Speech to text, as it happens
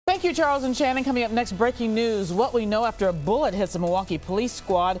Thank you, Charles and Shannon. Coming up next, breaking news. What we know after a bullet hits a Milwaukee police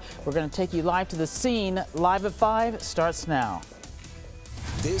squad. We're going to take you live to the scene. Live at 5 starts now.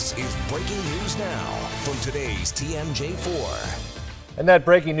 This is breaking news now from today's TMJ4. And that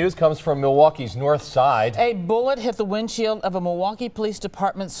breaking news comes from Milwaukee's north side. A bullet hit the windshield of a Milwaukee Police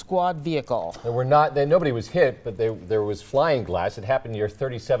Department squad vehicle. Nobody was hit, but there was flying glass. It happened near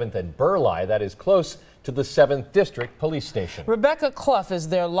 37th and Burleigh. That is close to the 7th District Police Station. Rebecca Clough is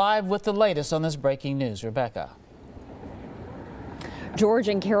there live with the latest on this breaking news. Rebecca. George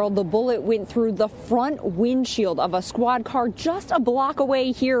and Carol, the bullet went through the front windshield of a squad car just a block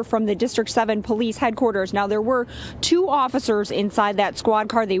away here from the District 7 police headquarters. Now, there were 2 officers inside that squad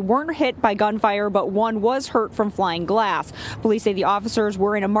car. They weren't hit by gunfire, but one was hurt from flying glass. Police say the officers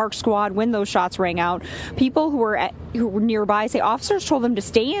were in a marked squad when those shots rang out. People who were nearby say officers told them to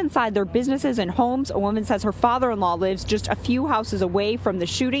stay inside their businesses and homes. A woman says her father-in-law lives just a few houses away from the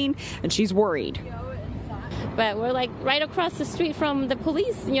shooting, and she's worried. But we're like right across the street from the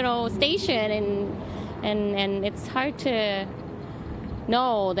police, station, and it's hard to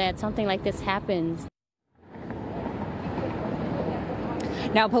know that something like this happens.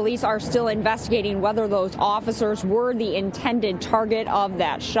 Now, police are still investigating whether those officers were the intended target of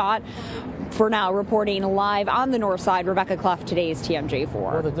that shot. For now, reporting live on the north side, Rebecca Clough, today's TMJ4.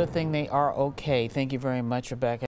 Well, the good thing they are okay. Thank you very much, Rebecca.